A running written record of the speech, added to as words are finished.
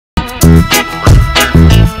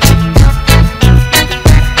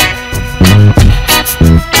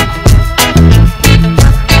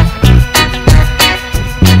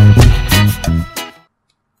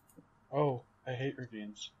Oh, I hate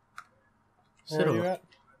ravines. Where So, are you at?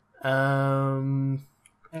 I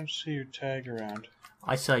don't see your tag around.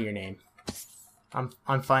 I saw your name.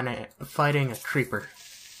 I'm fighting a creeper.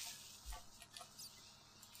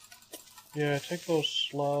 Yeah, take those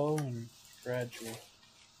slow and gradual.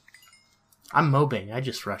 I'm Mobinng. I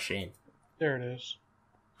just rush in. There it is.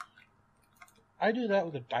 I do that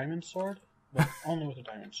with a diamond sword, but only with a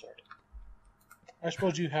diamond sword. I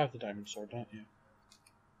suppose you have the diamond sword, don't you?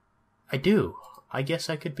 I do. I guess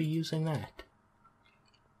I could be using that.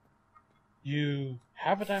 You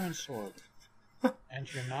have a diamond sword,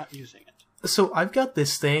 and you're not using it. So I've got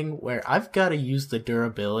this thing where I've got to use the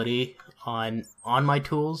durability on my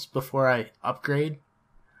tools before I upgrade.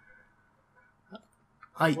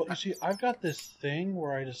 Well, you see, I've got this thing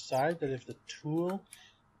where I decide that if the tool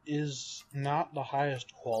is not the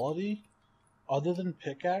highest quality, other than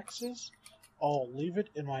pickaxes, I'll leave it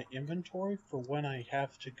in my inventory for when I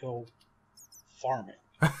have to go farming.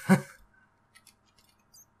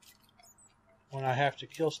 When I have to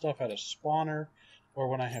kill stuff at a spawner, or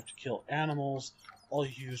when I have to kill animals, I'll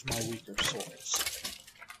use my weaker swords.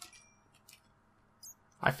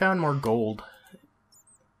 I found more gold.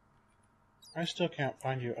 I still can't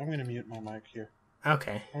find you. I'm going to mute my mic here.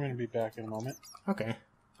 Okay. I'm going to be back in a moment. Okay.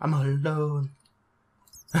 I'm alone.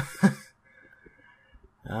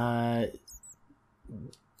 I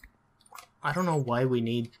don't know why we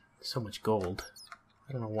need so much gold.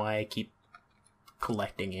 I don't know why I keep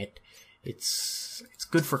collecting it. It's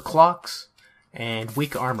good for clocks and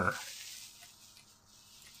weak armor.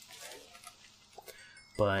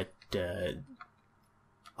 But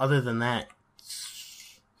other than that,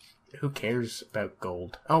 who cares about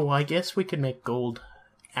gold? Oh, I guess we could make gold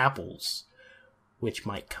apples, which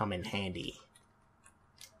might come in handy.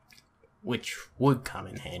 Which would come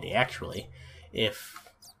in handy, actually, if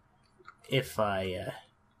I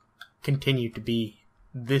continue to be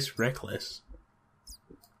this reckless.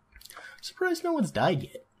 Surprised no one's died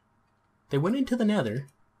yet. They went into the Nether.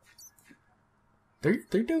 They're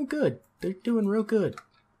doing good. They're doing real good.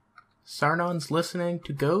 Sarnon's listening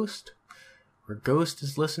to Ghost, or Ghost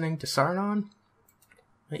is listening to Sarnon.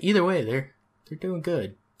 Either way, they're doing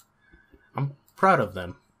good. I'm proud of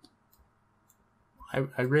them.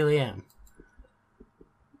 I really am.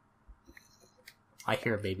 I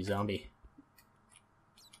hear a baby zombie.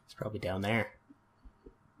 It's probably down there.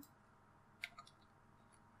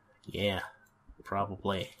 Yeah,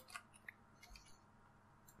 probably.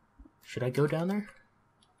 Should I go down there?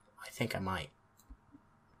 I think I might.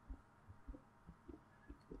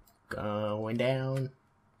 Going down.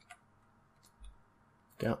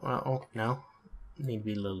 Go. Oh, no. Need to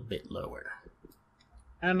be a little bit lower.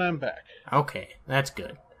 And I'm back. Okay, that's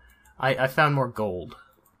good. I found more gold.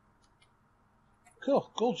 Cool.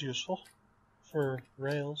 Gold's useful for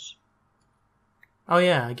rails. Oh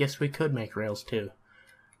yeah, I guess we could make rails too.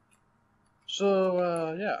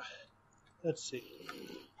 So, yeah. Let's see.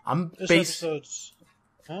 This episode's...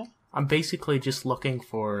 Huh? I'm basically just looking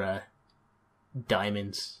for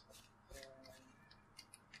diamonds.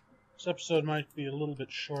 This episode might be a little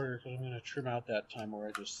bit shorter because I'm going to trim out that time where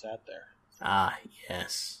I just sat there. Ah,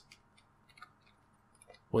 yes.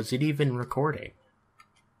 Was it even recording?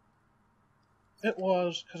 It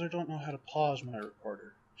was, because I don't know how to pause my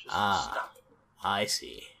recorder. I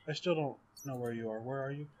see. I still don't know where you are. Where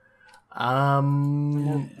are you?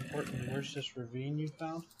 More importantly, where's this ravine you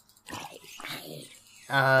found?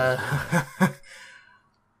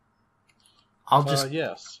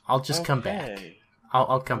 Yes. I'll just come back.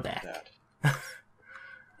 I'll come back.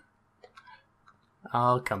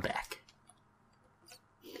 I'll come back.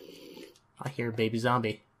 I hear a baby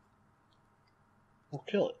zombie. We'll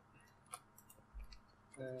kill it.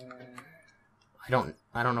 I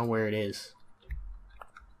don't know where it is.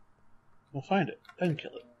 We'll find it, then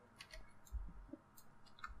kill it.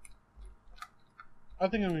 I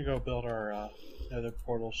think I'm going to go build our nether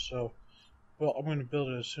portal, so... Well, I'm going to build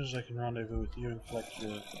it as soon as I can rendezvous with you and collect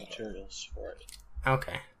your materials for it.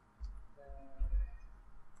 Okay.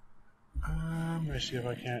 Let me see if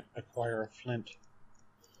I can't acquire a flint.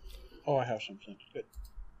 Oh, I have some flint. Good.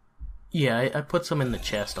 Yeah, I put some in the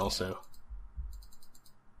chest also.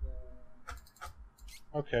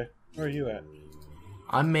 Okay, where are you at?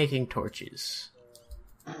 I'm making torches.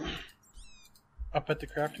 Up at the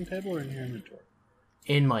crafting table or in your inventory?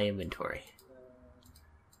 In my inventory.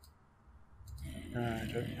 Right,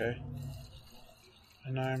 okay.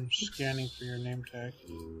 And I'm scanning for your name tag.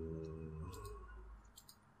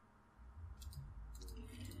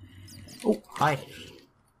 Oh, hi.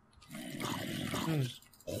 Hmm.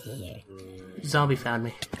 Zombie found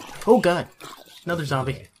me. Oh god. Another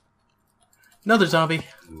zombie. Another zombie.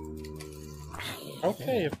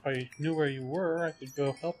 Okay, if I knew where you were, I could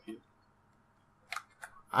go help you.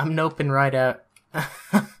 I'm noping right out.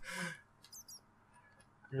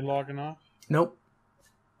 You're logging off? Nope.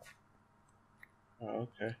 Oh,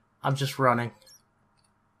 okay. I'm just running.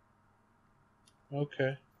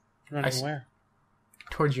 Okay. Running where?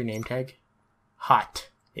 Towards your name tag. Hot.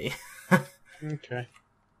 Okay.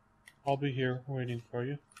 I'll be here waiting for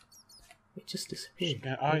you. It just disappeared.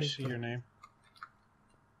 Yeah, I see your name.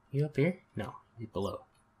 You up here? No, you're below.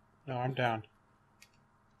 No, I'm down.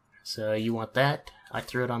 So you want that? I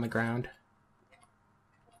threw it on the ground.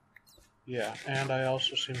 Yeah, and I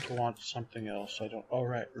also seem to want something else. I don't... Oh,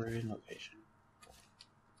 right. Reading location.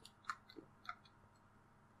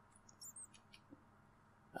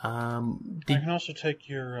 I can also take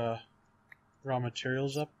your raw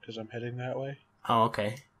materials up, because I'm heading that way. Oh,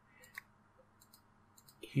 okay.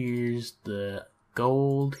 Here's the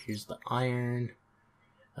gold. Here's the iron.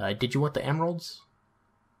 Did you want the emeralds?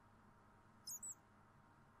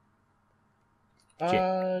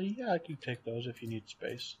 Yeah, I can take those if you need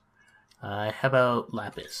space. How about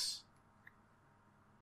lapis?